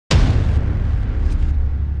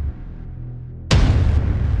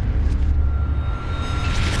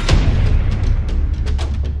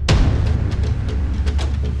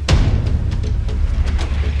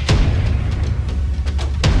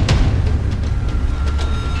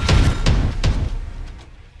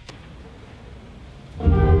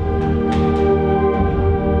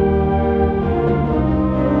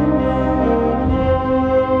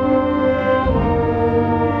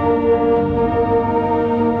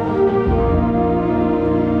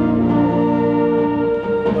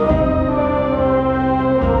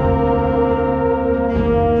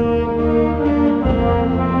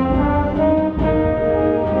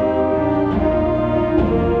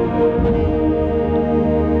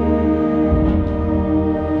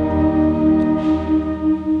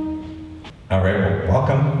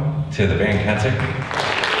to the band concert.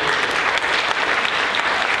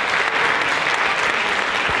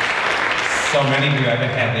 So many of you I haven't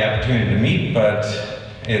had the opportunity to meet, but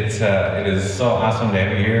it is so awesome to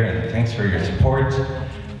have you here, and thanks for your support.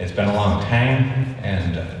 It's been a long time,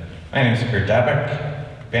 and my name is Kurt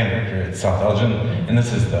Dabek, band director at South Elgin, and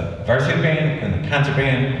this is the Varsity band and the concert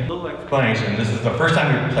band. A little explanation, this is the first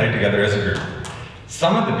time we've played together as a group.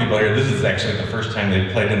 Some of the people here, this is actually the first time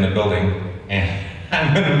they've played in the building, and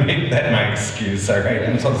I'm gonna make that my excuse, all right?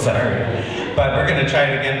 I'm so sorry. But we're gonna try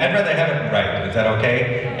it again. I'd rather have it right, is that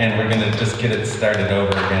okay? And we're gonna just get it started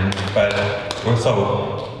over again. But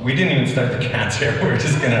we didn't even start the concert, we're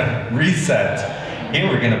just gonna reset. Here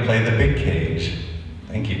we're gonna play the big cage.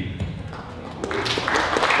 Thank you.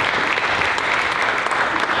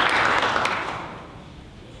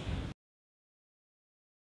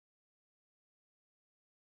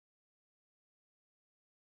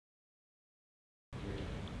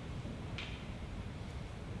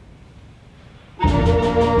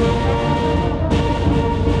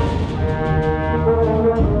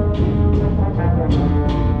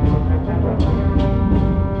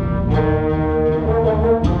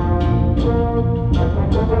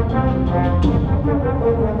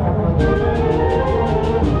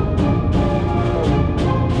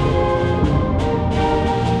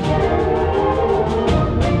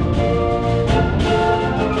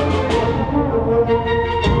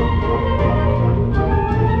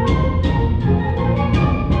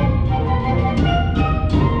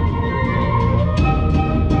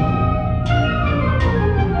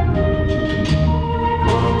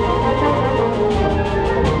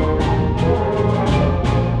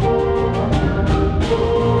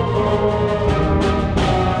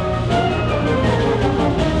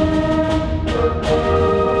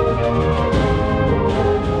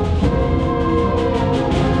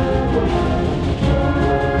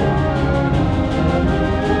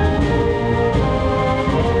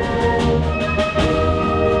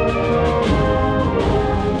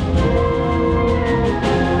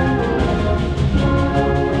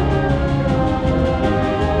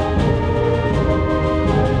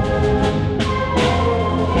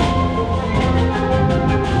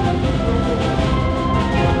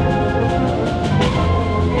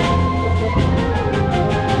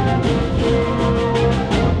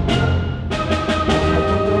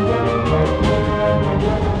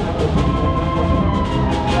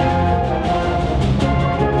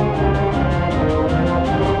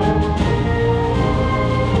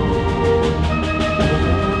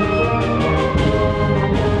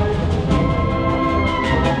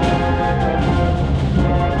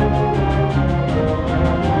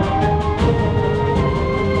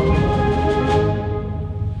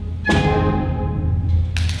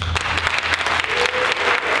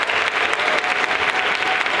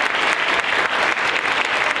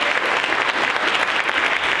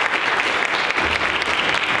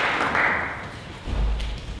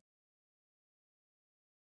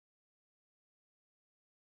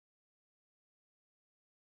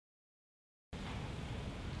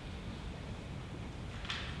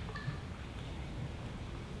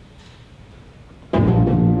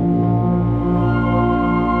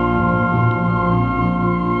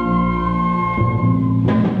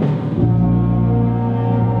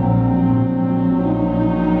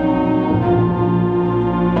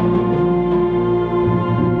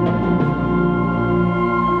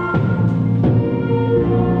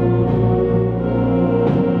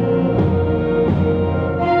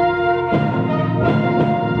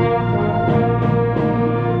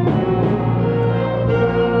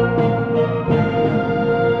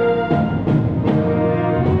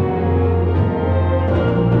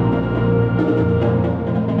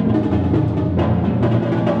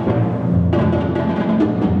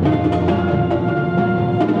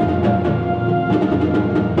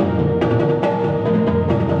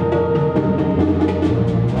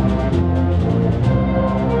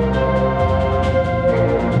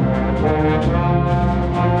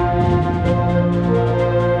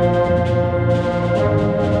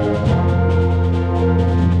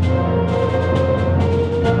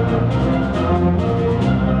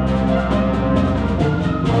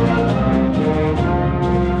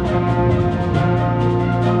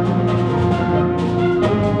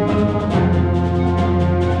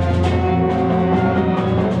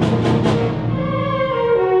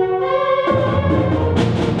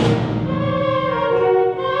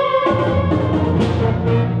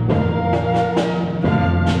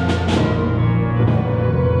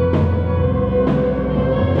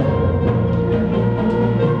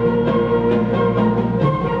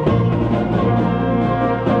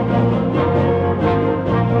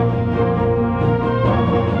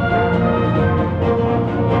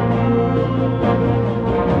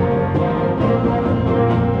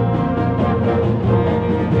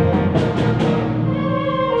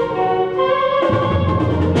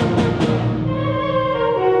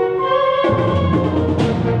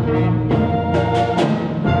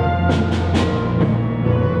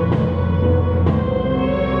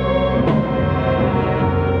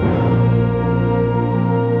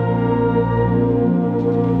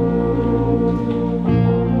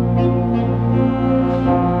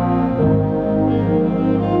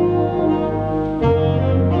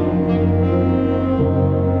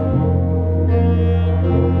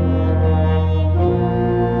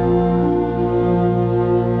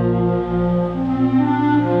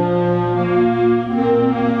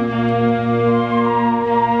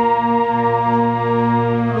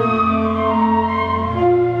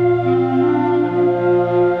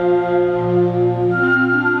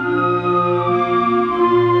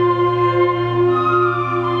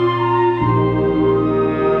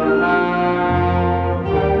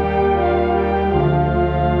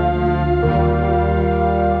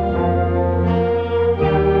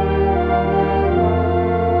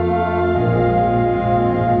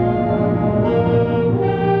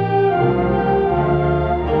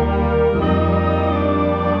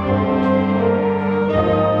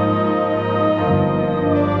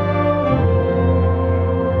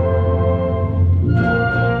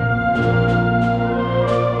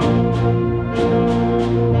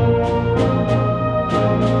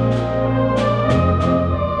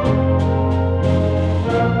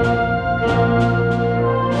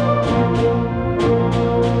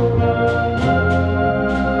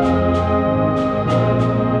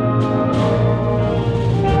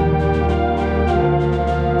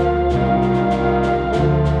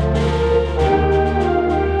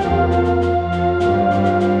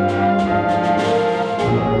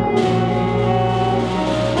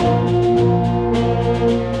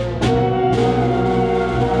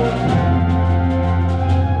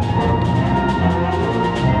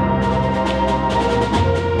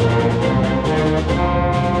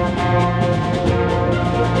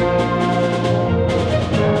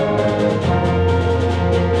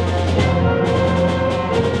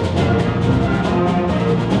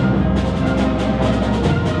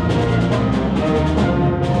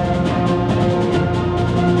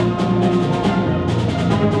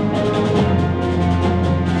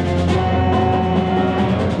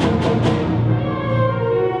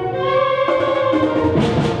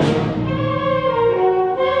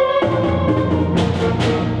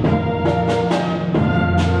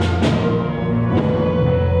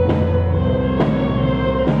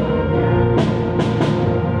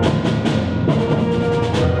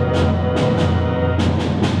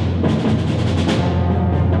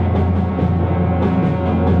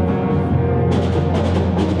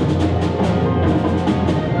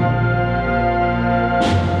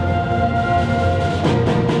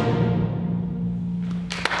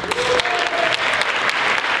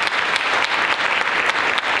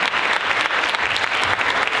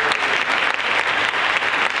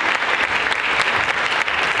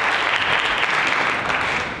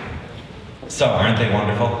 So aren't they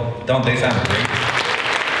wonderful? Don't they sound great?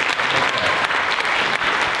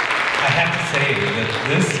 I have to say that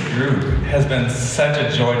this group has been such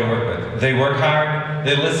a joy to work with. They work hard,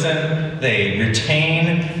 they listen, they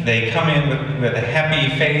retain, they come in with a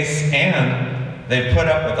happy face, and they put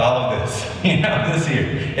up with all of this, this year.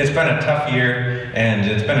 It's been a tough year, and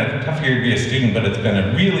it's been a tough year to be a student, but it's been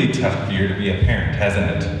a really tough year to be a parent,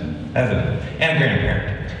 hasn't it? And a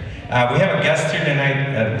grandparent. We have a guest here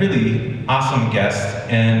tonight, a really awesome guest,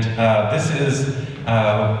 and this is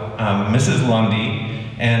Mrs. Lundy,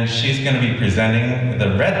 and she's going to be presenting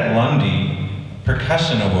the Rhett Lundy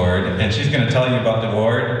Percussion Award, and she's going to tell you about the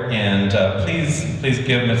award, and please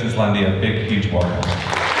give Mrs. Lundy a big, huge welcome.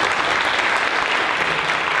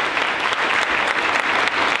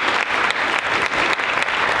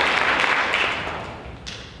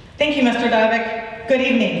 Thank you, Mr. Dovick. Good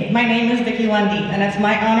evening. My name is Vicki Lundy, and it's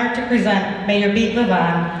my honor to present Mayor Beat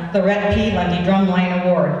Levon the Rhett P. Lundy Drumline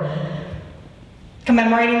Award,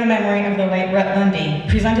 commemorating the memory of the late Rhett Lundy,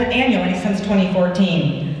 presented annually since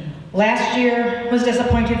 2014. Last year was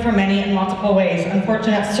disappointing for many in multiple ways.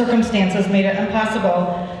 Unfortunate circumstances made it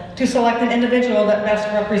impossible to select an individual that best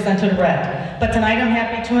represented Rhett. But tonight I'm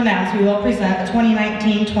happy to announce we will present a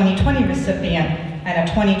 2019-2020 recipient and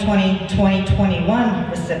a 2020-2021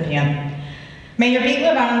 recipient. Mayor Beat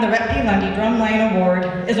Levon the Rhett P. Lundy Drumline Award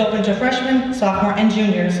is open to freshmen, sophomore, and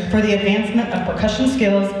juniors for the advancement of percussion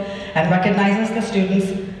skills and recognizes the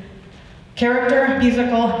students' character,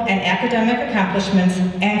 musical, and academic accomplishments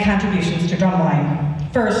and contributions to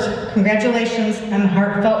drumline. First, congratulations and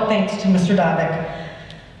heartfelt thanks to Mr. Dovick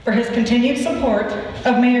for his continued support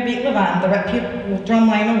of Mayor Beat Levon the Rhett P.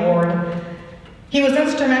 Drumline Award. He was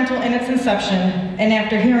instrumental in its inception, and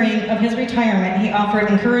after hearing of his retirement, he offered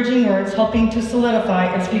encouraging words helping to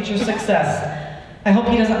solidify its future success. I hope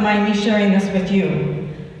he doesn't mind me sharing this with you.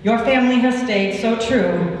 Your family has stayed so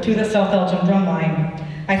true to the South Elgin drumline.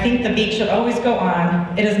 I think the beat should always go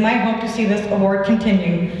on. It is my hope to see this award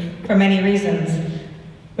continue for many reasons.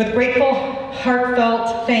 With grateful,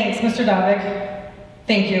 heartfelt thanks, Mr. Dovick,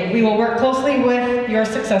 thank you. We will work closely with your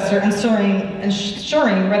successor,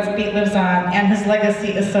 ensuring Rhett's beat lives on and his legacy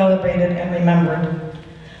is celebrated and remembered.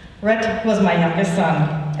 Rhett was my youngest son,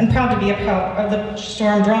 and proud to be a part of the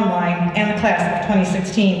Storm Drumline and the class of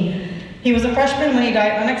 2016. He was a freshman when he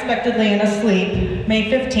died unexpectedly in his sleep, May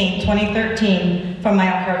 15, 2013, from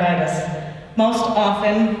myocarditis. Most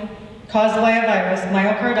often caused by a virus,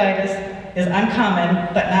 myocarditis is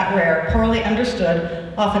uncommon but not rare, poorly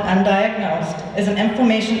understood, often undiagnosed, is an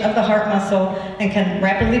inflammation of the heart muscle and can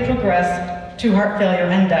rapidly progress to heart failure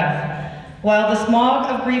and death. While the smog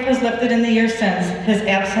of grief has lifted in the years since, his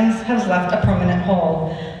absence has left a permanent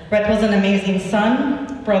hole. Rhett was an amazing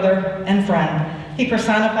son, brother, and friend. He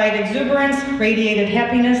personified exuberance, radiated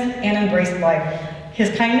happiness, and embraced life.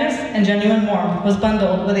 His kindness and genuine warmth was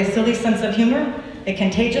bundled with a silly sense of humor, a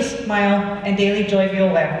contagious smile, and daily jovial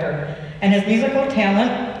laughter. And his musical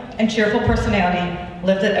talent and cheerful personality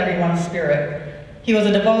lifted everyone's spirit. He was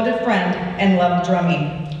a devoted friend and loved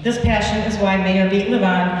drumming. This passion is why Mayor Beat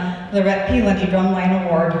Levon the Rhett P. Lundy Drumline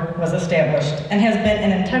Award was established and has been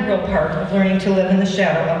an integral part of learning to live in the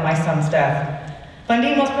shadow of my son's death.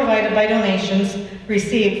 Funding was provided by donations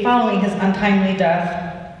received following his untimely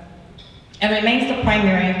death and remains the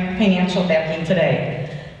primary financial backing today.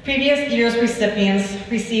 Previous year's recipients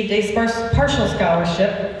received a partial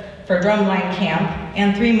scholarship for drumline camp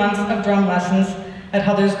and 3 months of drum lessons at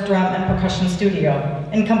Heather's Drum and Percussion Studio.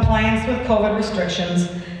 In compliance with COVID restrictions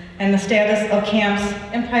and the status of camps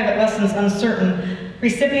and private lessons uncertain,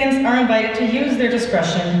 recipients are invited to use their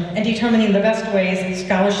discretion in determining the best ways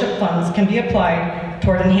scholarship funds can be applied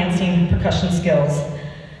toward enhancing percussion skills.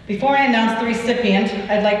 Before I announce the recipient,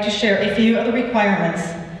 I'd like to share a few of the requirements.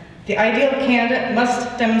 The ideal candidate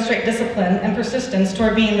must demonstrate discipline and persistence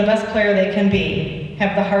toward being the best player they can be,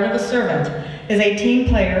 have the heart of a servant, is a team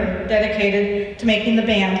player dedicated to making the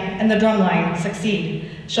band and the drumline succeed,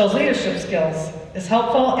 shows leadership skills, is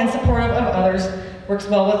helpful and supportive of others, works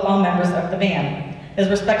well with all members of the band, is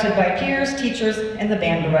respected by peers, teachers, and the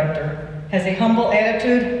band director, has a humble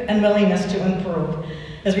attitude and willingness to improve,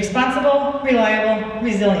 is responsible, reliable,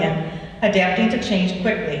 resilient, adapting to change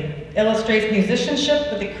quickly, illustrates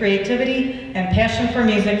musicianship with a creativity and passion for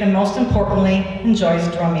music, and most importantly, enjoys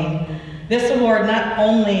drumming. This award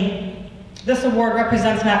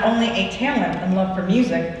represents not only a talent and love for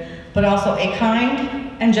music, but also a kind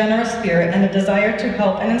and generous spirit and a desire to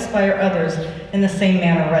help and inspire others in the same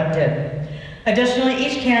manner Rhett did. Additionally,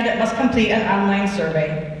 each candidate must complete an online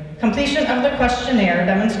survey. Completion of the questionnaire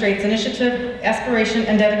demonstrates initiative, aspiration,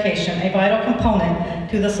 and dedication, a vital component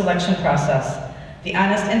to the selection process. The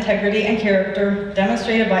honest integrity and character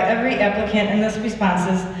demonstrated by every applicant in this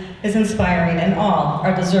responses is inspiring, and all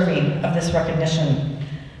are deserving of this recognition.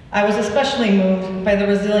 I was especially moved by the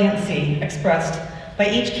resiliency expressed by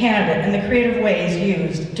each candidate and the creative ways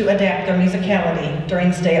used to adapt their musicality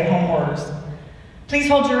during stay-at-home orders. Please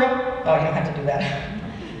hold your, oh, you don't have to do that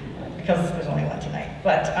because there's only one tonight.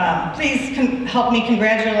 But please help me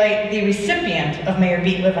congratulate the recipient of Mayor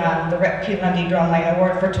Beat Levon, the Rhett P. Lundy Drumline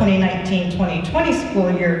Award for 2019-2020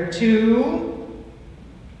 school year to,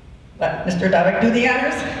 let Mr. Davick do the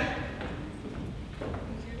honors.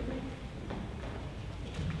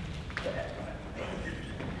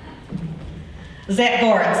 Zach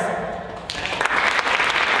Goritz.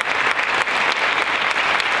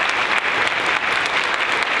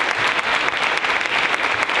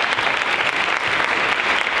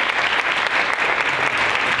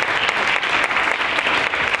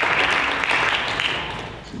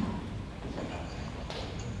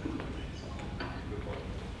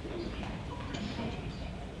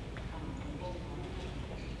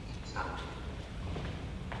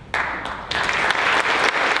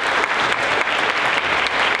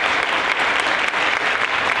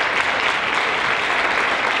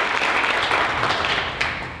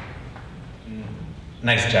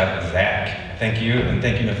 Nice job, Zach. Thank you, and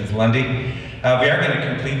thank you, Mrs. Lundy. We are going to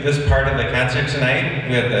complete this part of the concert tonight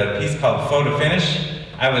with a piece called Photo Finish.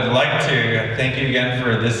 I would like to thank you again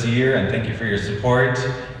for this year, and thank you for your support.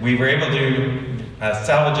 We were able to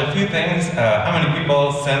salvage a few things. How many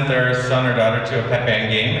people sent their son or daughter to a pep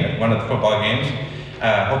band game at one of the football games?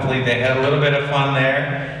 Hopefully they had a little bit of fun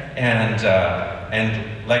there, and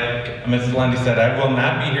like Mrs. Lundy said, I will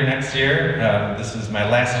not be here next year. This is my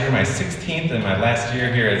last year, my 16th and my last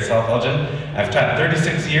year here at South Elgin. I've taught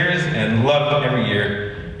 36 years and loved every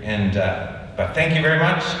year. And but thank you very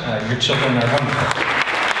much. Your children are wonderful.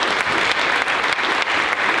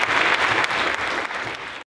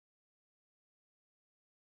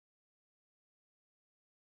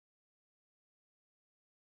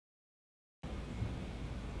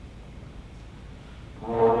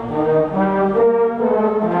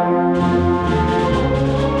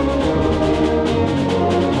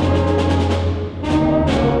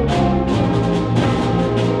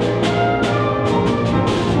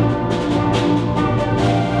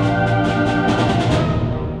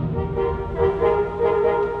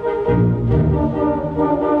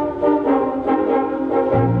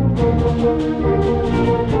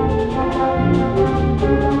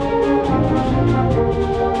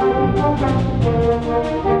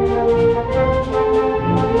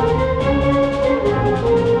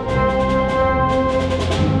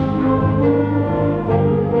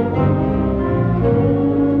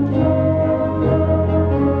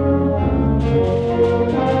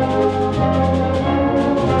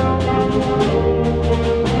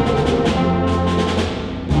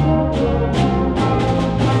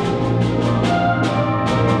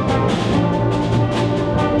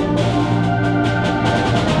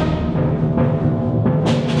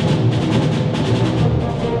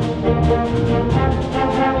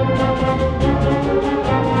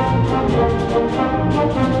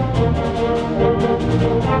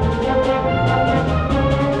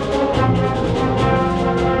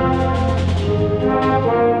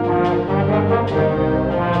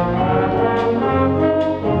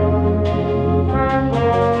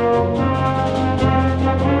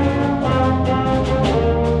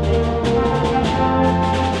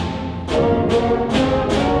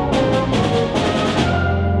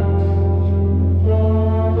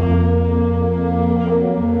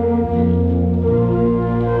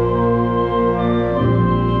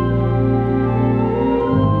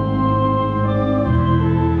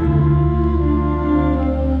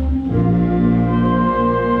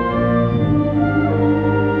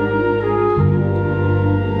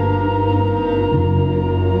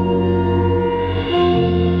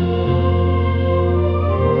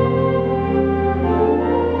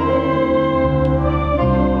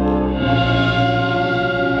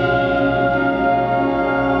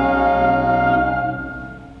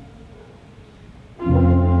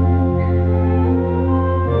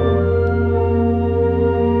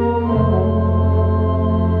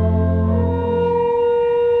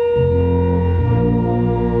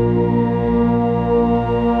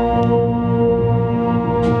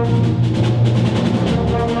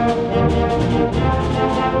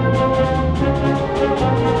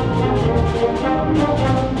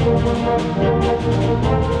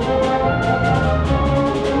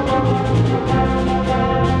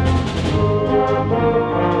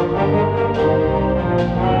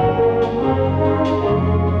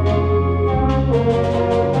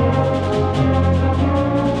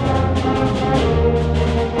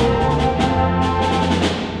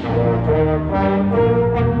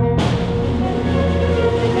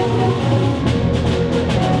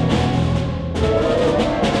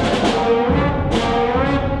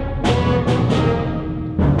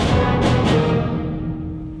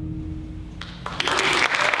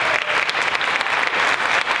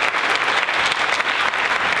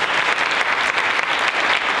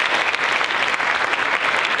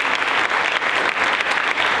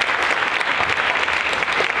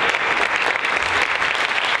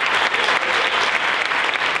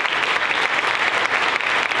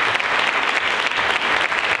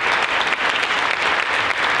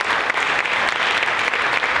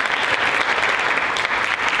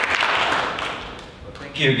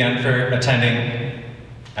 thank you again for attending.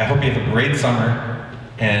 I hope you have a great summer,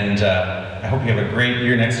 and I hope you have a great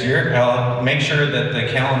year next year. I'll make sure that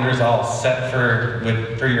the calendar's all set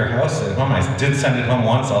for your house at home. I did send it home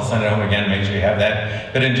once, I'll send it home again, make sure you have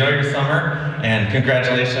that. But enjoy your summer, and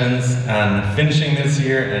congratulations on finishing this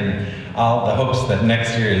year, and all the hopes that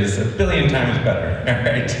next year is a billion times better. All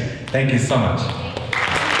right, thank you so much.